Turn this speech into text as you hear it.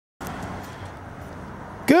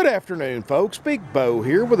Good afternoon, folks. Big Bo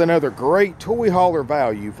here with another great toy hauler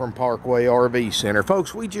value from Parkway RV Center.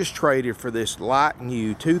 Folks, we just traded for this light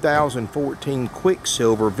new 2014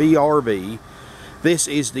 Quicksilver VRV. This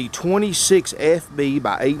is the 26 FB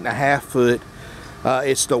by 8.5 foot.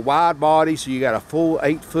 It's the wide body, so you got a full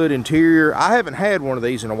 8-foot interior. I haven't had one of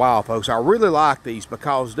these in a while, folks. I really like these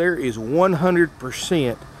because there is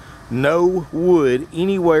 100% no wood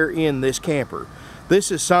anywhere in this camper. This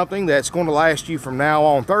is something that's going to last you from now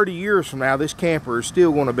on. 30 years from now, this camper is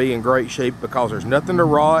still going to be in great shape because there's nothing to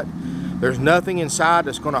rot. There's nothing inside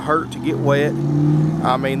that's going to hurt to get wet.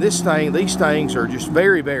 I mean, these things are just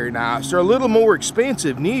very, very nice. They're a little more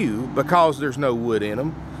expensive new because there's no wood in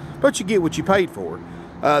them, but you get what you paid for.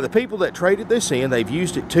 The people that traded this in, they've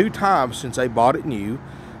used it 2 times since they bought it new.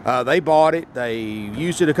 They bought it, they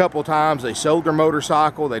used it a couple of times, they sold their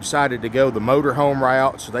motorcycle, they decided to go the motorhome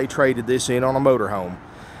route, so they traded this in on a motorhome.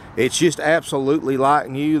 It's just absolutely like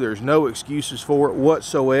new. There's no excuses for it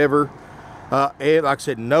whatsoever. And like I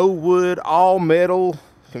said, no wood, all metal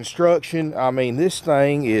construction. I mean, this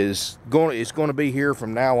thing is going to be here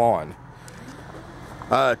from now on.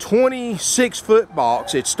 26-foot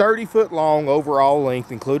box. It's 30 foot long overall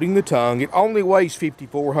length, including the tongue. It only weighs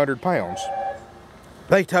 5,400 pounds.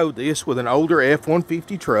 They towed this with an older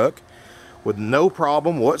F-150 truck with no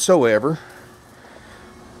problem whatsoever.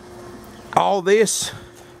 All this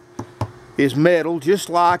is metal, just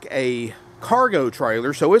like a cargo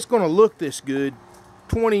trailer, so it's going to look this good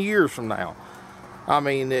 20 years from now. I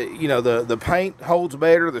mean, you know, the paint holds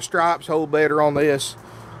better, the stripes hold better on this.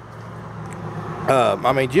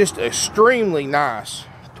 I mean, just extremely nice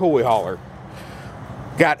toy hauler.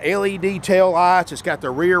 Got LED tail lights. It's got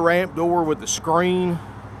the rear ramp door with the screen,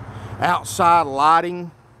 outside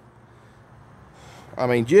lighting. I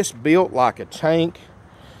mean, just built like a tank.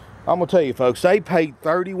 I'm gonna tell you, folks, they paid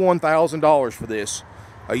 $31,000 for this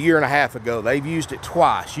a year and a half ago. They've used it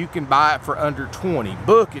twice. You can buy it for under 20.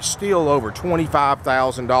 Book is still over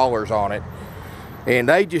 $25,000 on it, and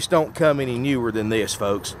they just don't come any newer than this,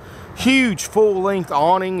 folks. Huge full-length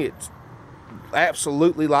awning. It's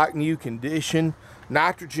absolutely like new condition.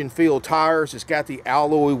 Nitrogen filled tires. It's got the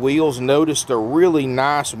alloy wheels. Notice the really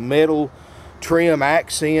nice metal trim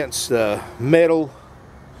accents, the metal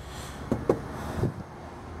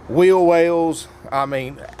wheel wells. I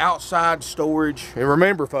mean, outside storage. And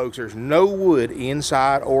remember, folks, there's no wood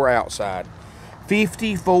inside or outside.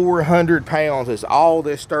 5,400 pounds is all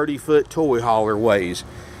this 30-foot toy hauler weighs.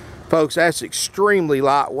 Folks, that's extremely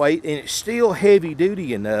lightweight, and it's still heavy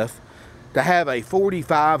duty enough to have a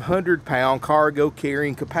 4,500 pound cargo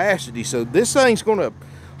carrying capacity. So this thing's going to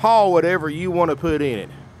haul whatever you want to put in it.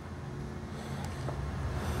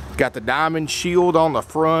 Got the diamond shield on the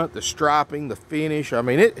front, the striping, the finish. I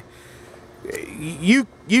mean, you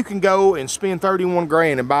can go and spend 31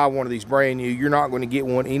 grand and buy one of these brand new. You're not going to get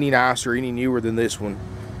one any nicer, any newer than this one.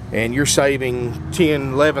 And you're saving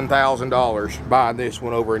 $10,000, $11,000 buying this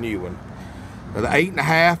one over a new one. The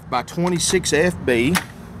 8.5 by 26 FB.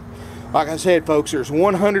 Like I said, folks, there's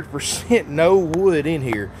 100% no wood in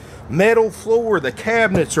here. Metal floor, the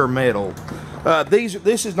cabinets are metal.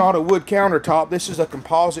 This is not a wood countertop, this is a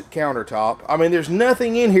composite countertop. I mean, there's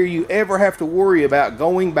nothing in here you ever have to worry about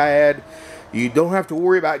going bad. You don't have to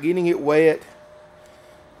worry about getting it wet.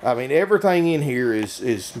 I mean, everything in here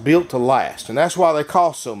is built to last, and that's why they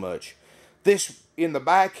cost so much. This, in the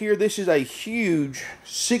back here, this is a huge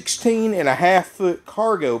 16.5 foot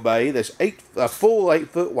cargo bay that's a full 8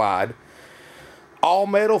 foot wide. All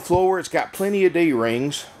metal floor. It's got plenty of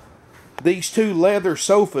D-rings. These 2 leather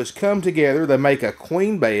sofas come together. They make a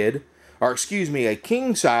queen bed, or excuse me, a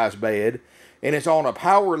king size bed, and it's on a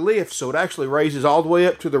power lift, so it actually raises all the way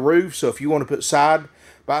up to the roof. So if you want to put side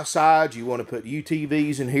by side, you want to put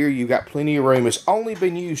UTVs in here, you've got plenty of room. It's only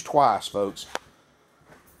been used twice, folks.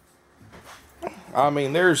 I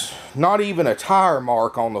mean, there's not even a tire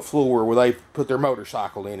mark on the floor where they put their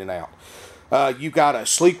motorcycle in and out. You've got a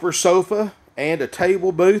sleeper sofa and a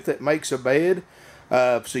table booth that makes a bed.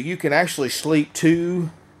 So you can actually sleep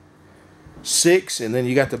 2, 6, and then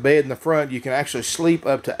you got the bed in the front. You can actually sleep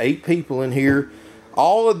up to 8 people in here.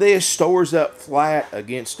 All of this stores up flat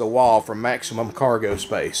against the wall for maximum cargo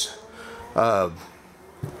space.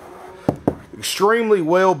 Extremely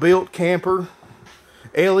well built camper.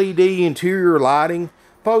 LED interior lighting.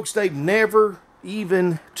 Folks, they've never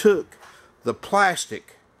even took the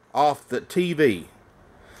plastic off the TV.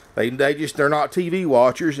 They're not TV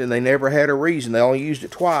watchers, and they never had a reason. They only used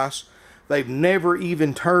it twice. They've never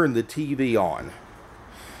even turned the TV on.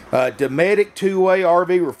 Dometic 2-way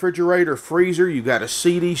RV refrigerator freezer. You got a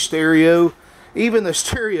CD stereo. Even the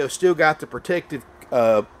stereo still got the protective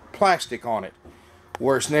plastic on it.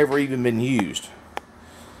 where it's never even been used.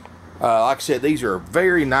 Like I said, these are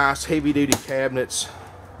very nice heavy-duty cabinets.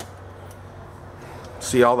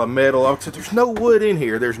 See all the metal. Like I said, there's no wood in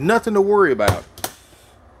here. There's nothing to worry about.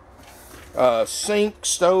 Sink,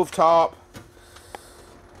 stove top.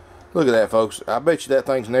 Look at that, folks. I bet you that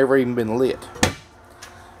thing's never even been lit.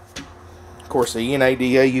 Of course, the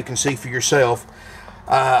NADA you can see for yourself.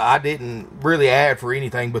 I didn't really add for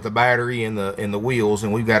anything but the battery and the wheels,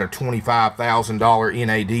 and we've got a $25,000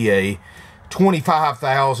 NADA,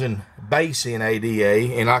 $25,000 base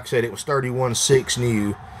NADA, and like I said, it was $31,600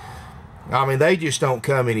 new. I mean, they just don't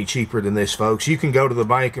come any cheaper than this, folks. You can go to the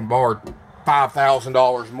bank and borrow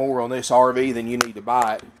 $5,000 more on this RV than you need to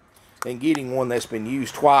buy it, and getting one that's been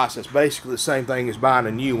used twice, that's basically the same thing as buying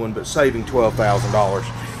a new one, but saving $12,000.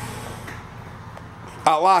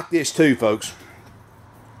 I like this too, folks.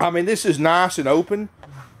 I mean, this is nice and open,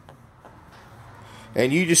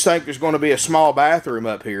 and you just think there's going to be a small bathroom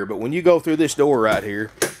up here, but when you go through this door right here,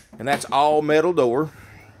 and that's all metal door,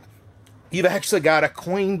 you've actually got a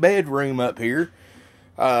queen bedroom up here.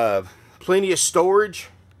 Plenty of storage.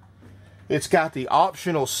 It's got the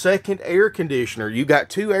optional second air conditioner. You got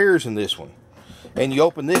 2 airs in this one, and you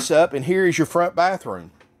open this up, and here is your front bathroom.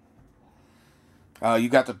 You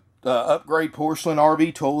got the upgrade porcelain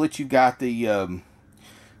RV toilet. You've got the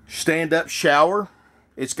stand-up shower.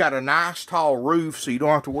 It's got a nice tall roof, so you don't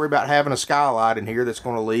have to worry about having a skylight in here that's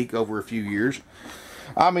going to leak over a few years.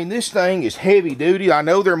 I mean, this thing is heavy duty. I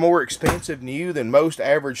know they're more expensive new than most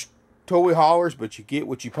average toy haulers, but you get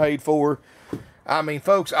what you paid for. I mean,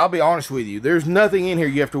 folks, I'll be honest with you. There's nothing in here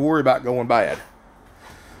you have to worry about going bad.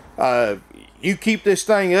 You keep this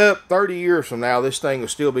thing up, 30 years from now, this thing will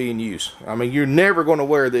still be in use. I mean, you're never going to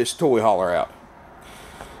wear this toy hauler out.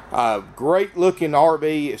 Great looking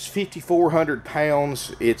RV. It's 5,400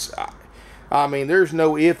 pounds. I mean, there's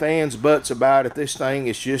no ifs, ands, buts about it. This thing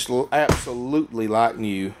is just absolutely like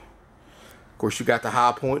new. Of course, you got the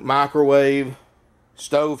high point microwave,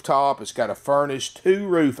 stove top. It's got a furnace, 2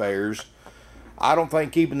 roof airs. I don't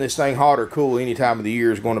think keeping this thing hot or cool any time of the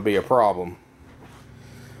year is going to be a problem.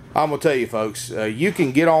 I'm going to tell you, folks, you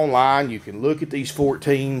can get online. You can look at these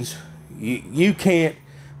 14s. You can't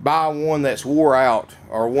buy one that's wore out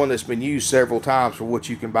or one that's been used several times for what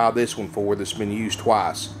you can buy this one for that's been used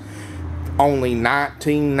twice. Only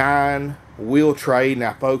 $19,900 will trade.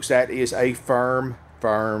 Now, folks, that is a firm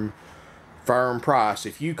price.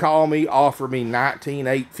 If you call me, offer me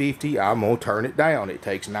 $19,850, I'm going to turn it down. It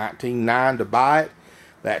takes $19,900 to buy it.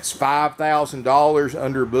 That's $5,000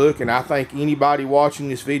 under book, and I think anybody watching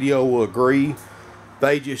this video will agree.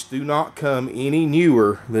 They just do not come any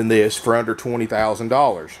newer than this for under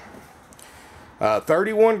 $20,000.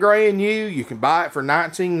 31 grand new. You can buy it for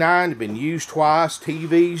 $19,900. It's been used twice.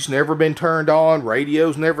 TV's never been turned on.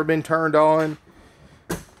 Radio's never been turned on.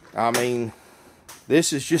 I mean,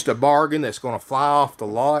 this is just a bargain that's going to fly off the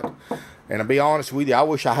lot. And to be honest with you, I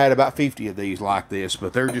wish I had about 50 of these like this,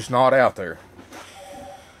 but they're just not out there.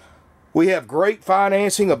 We have great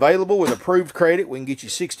financing available with approved credit. We can get you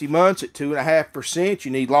 60 months at 2.5%.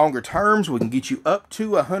 You need longer terms, we can get you up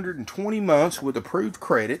to 120 months with approved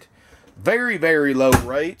credit. Very, very low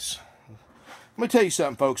rates. Let me tell you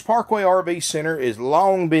something, folks. Parkway RV Center has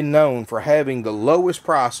long been known for having the lowest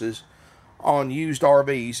prices on used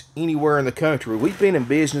RVs anywhere in the country. We've been in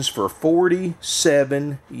business for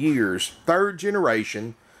 47 years. 3rd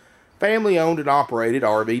generation, family-owned and operated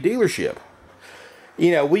RV dealership.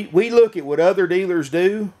 You know, we look at what other dealers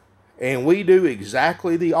do, and we do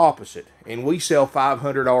exactly the opposite. And we sell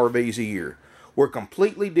 500 RVs a year. We're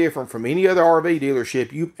completely different from any other RV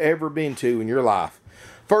dealership you've ever been to in your life.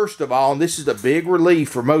 First of all, and this is a big relief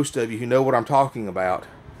for most of you who know what I'm talking about,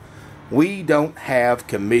 we don't have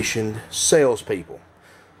commissioned salespeople.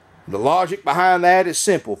 The logic behind that is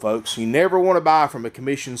simple, folks. You never want to buy from a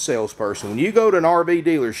commissioned salesperson. When you go to an RV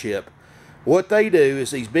dealership, what they do is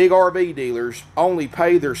these big RV dealers only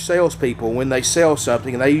pay their salespeople when they sell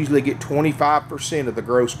something, and they usually get 25% of the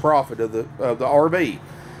gross profit of the RV.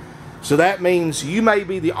 So that means you may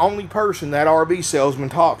be the only person that RV salesman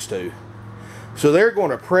talks to. So they're going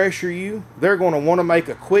to pressure you. They're going to want to make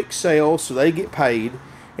a quick sale so they get paid.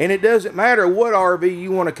 And it doesn't matter what RV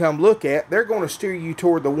you want to come look at. They're going to steer you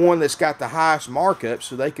toward the one that's got the highest markup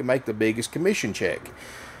so they can make the biggest commission check.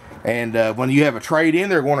 And when you have a trade-in,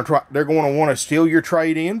 they're going to want to steal your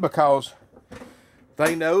trade-in because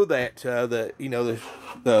they know that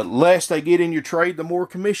the less they get in your trade, the more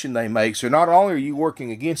commission they make. So not only are you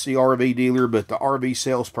working against the RV dealer, but the RV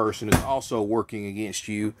salesperson is also working against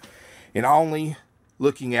you and only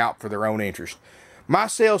looking out for their own interest. My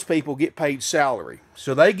salespeople get paid salary,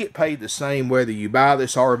 so they get paid the same whether you buy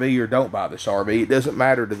this RV or don't buy this RV. It doesn't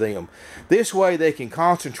matter to them. This way they can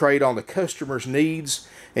concentrate on the customer's needs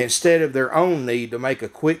instead of their own need to make a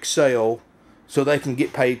quick sale so they can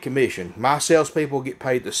get paid commission. My salespeople get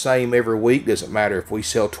paid the same every week. Doesn't matter if we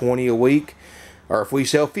sell 20 a week or if we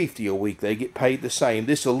sell 50 a week. They get paid the same.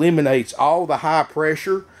 This eliminates all the high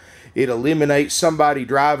pressure. It eliminates somebody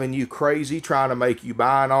driving you crazy trying to make you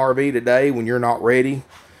buy an RV today when you're not ready.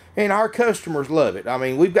 And our customers love it. I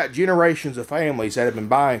mean, we've got generations of families that have been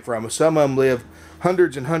buying from us. Some of them live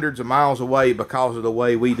hundreds and hundreds of miles away because of the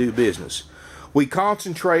way we do business. We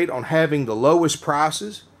concentrate on having the lowest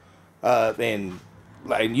prices. And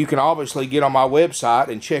you can obviously get on my website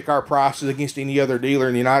and check our prices against any other dealer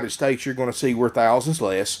in the United States. You're going to see we're thousands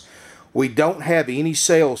less. We don't have any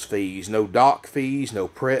sales fees, no dock fees, no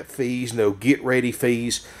prep fees, no get ready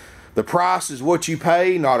fees. The price is what you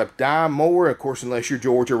pay, not a dime more. Of course, unless you're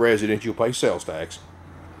Georgia resident, you'll pay sales tax.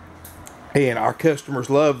 And our customers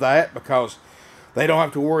love that because they don't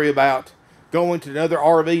have to worry about going to another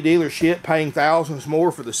RV dealership, paying thousands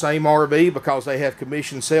more for the same RV because they have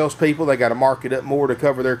commission salespeople. They got to mark it up more to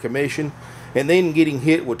cover their commission, and then getting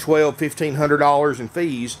hit with $1,200–1,500 in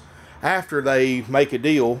fees after they make a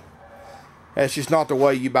deal. That's just not the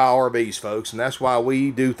way you buy RVs, folks, and that's why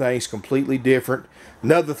we do things completely different.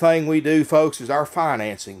 Another thing we do, folks, is our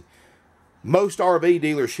financing. Most RV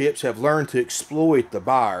dealerships have learned to exploit the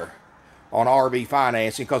buyer on RV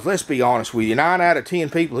financing because, let's be honest with you, 9 out of 10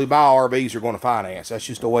 people who buy RVs are going to finance. That's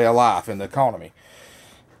just the way of life in the economy.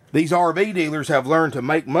 These RV dealers have learned to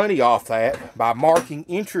make money off that by marking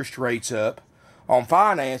interest rates up on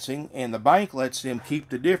financing, and the bank lets them keep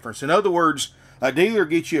the difference. In other words, a dealer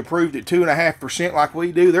gets you approved at 2.5% like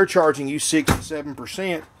we do. They're charging you 6 to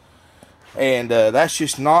 7%. And that's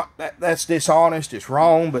just not, that's dishonest. It's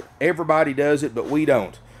wrong, but everybody does it, but we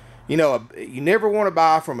don't. You know, you never want to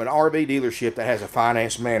buy from an RV dealership that has a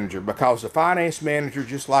finance manager, because the finance manager,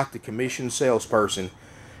 just like the commission salesperson,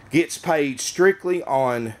 gets paid strictly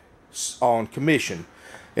on commission.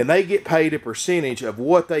 And they get paid a percentage of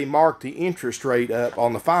what they mark the interest rate up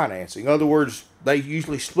on the financing. In other words, they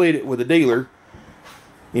usually split it with the dealer.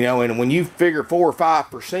 You know, and when you figure 4 or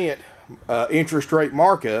 5% interest rate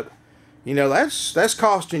markup, you know, that's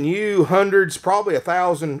costing you hundreds, probably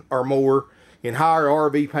 $1,000 or more in higher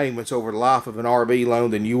RV payments over the life of an RV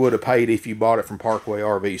loan than you would have paid if you bought it from Parkway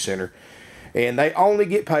RV Center. And they only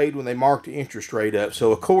get paid when they mark the interest rate up.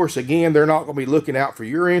 So, of course, again, they're not going to be looking out for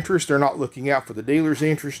your interest. They're not looking out for the dealer's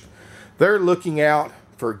interest. They're looking out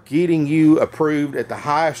for getting you approved at the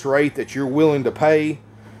highest rate that you're willing to pay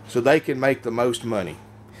so they can make the most money.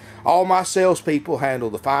 All my salespeople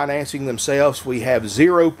handle the financing themselves. We have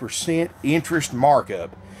 0% interest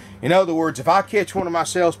markup. In other words, if I catch one of my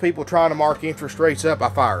salespeople trying to mark interest rates up, I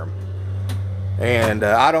fire them. And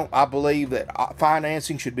I believe that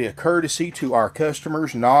financing should be a courtesy to our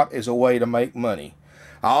customers, not as a way to make money.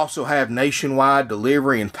 I also have nationwide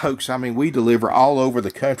delivery, and folks, I mean, we deliver all over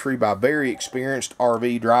the country by very experienced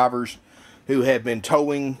RV drivers who have been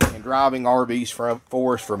towing and driving RVs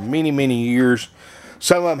for us for many, many years.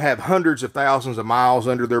 Some of them have hundreds of thousands of miles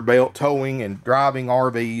under their belt towing and driving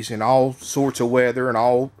RVs in all sorts of weather in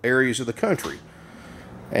all areas of the country.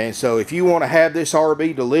 And so if you want to have this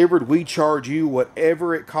RV delivered, we charge you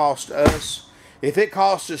whatever it costs us. If it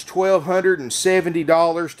costs us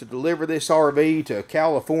 $1,270 to deliver this RV to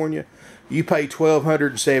California, you pay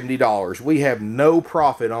 $1,270. We have no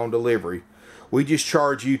profit on delivery. We just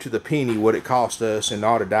charge you to the penny what it cost us and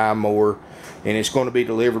not a dime more. And it's going to be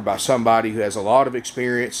delivered by somebody who has a lot of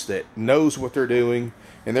experience, that knows what they're doing,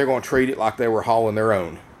 and they're going to treat it like they were hauling their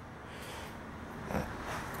own.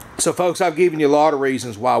 So, folks, I've given you a lot of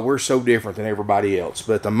reasons why we're so different than everybody else.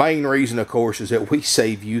 But the main reason, of course, is that we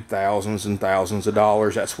save you thousands and thousands of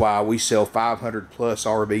dollars. That's why we sell 500 plus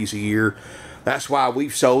RVs a year. That's why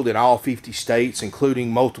we've sold in all 50 states,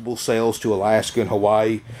 including multiple sales to Alaska and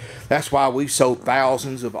Hawaii. That's why we've sold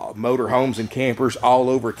thousands of motorhomes and campers all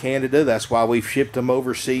over Canada. That's why we've shipped them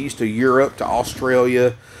overseas to Europe, to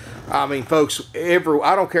Australia. I mean, folks, I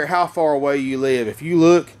don't care how far away you live. If you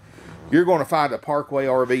look, you're going to find a Parkway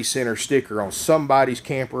RV Center sticker on somebody's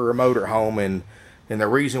camper or motorhome. And the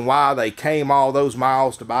reason why they came all those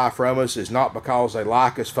miles to buy from us is not because they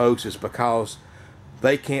like us, folks. It's because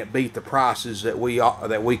they can't beat the prices that we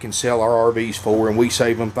can sell our RVs for, and we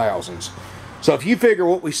save them thousands. So if you figure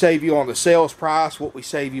what we save you on the sales price, what we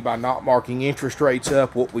save you by not marking interest rates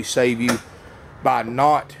up, what we save you by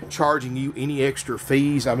not charging you any extra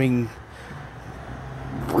fees, I mean,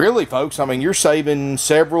 really, folks, I mean, you're saving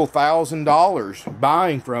several $1,000s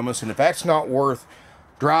buying from us. And if that's not worth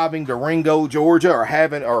driving to Ringo, Georgia,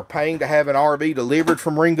 or paying to have an RV delivered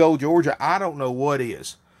from Ringo, Georgia, I don't know what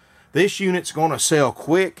is. This unit's going to sell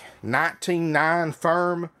quick. 19.9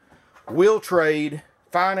 firm. Will trade.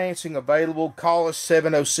 Financing available. Call us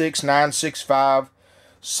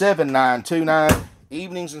 706-965-7929.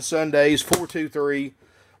 Evenings and Sundays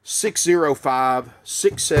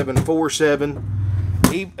 423-605-6747.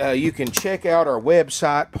 You can check out our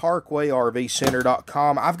website,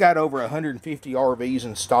 parkway-rv-center.com. I've got over 150 RVs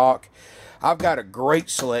in stock. I've got a great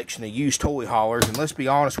selection of used toy haulers, and let's be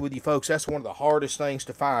honest with you folks, that's one of the hardest things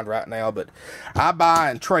to find right now, but I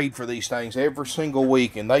buy and trade for these things every single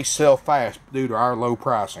week, and they sell fast due to our low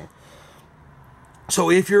pricing.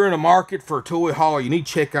 So if you're in a market for a toy hauler, you need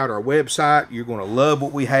to check out our website. You're going to love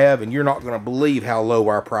what we have, and you're not going to believe how low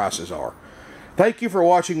our prices are. Thank you for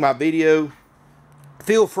watching my video.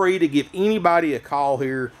 Feel free to give anybody a call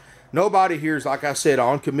here. Nobody here is, like I said,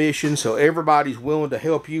 on commission, so everybody's willing to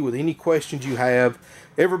help you with any questions you have.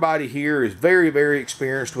 Everybody here is very, very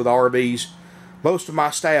experienced with RVs. Most of my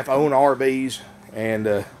staff own RVs, and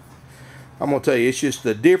I'm going to tell you, it's just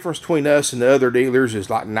the difference between us and the other dealers is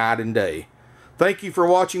like night and day. Thank you for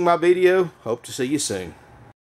watching my video. Hope to see you soon.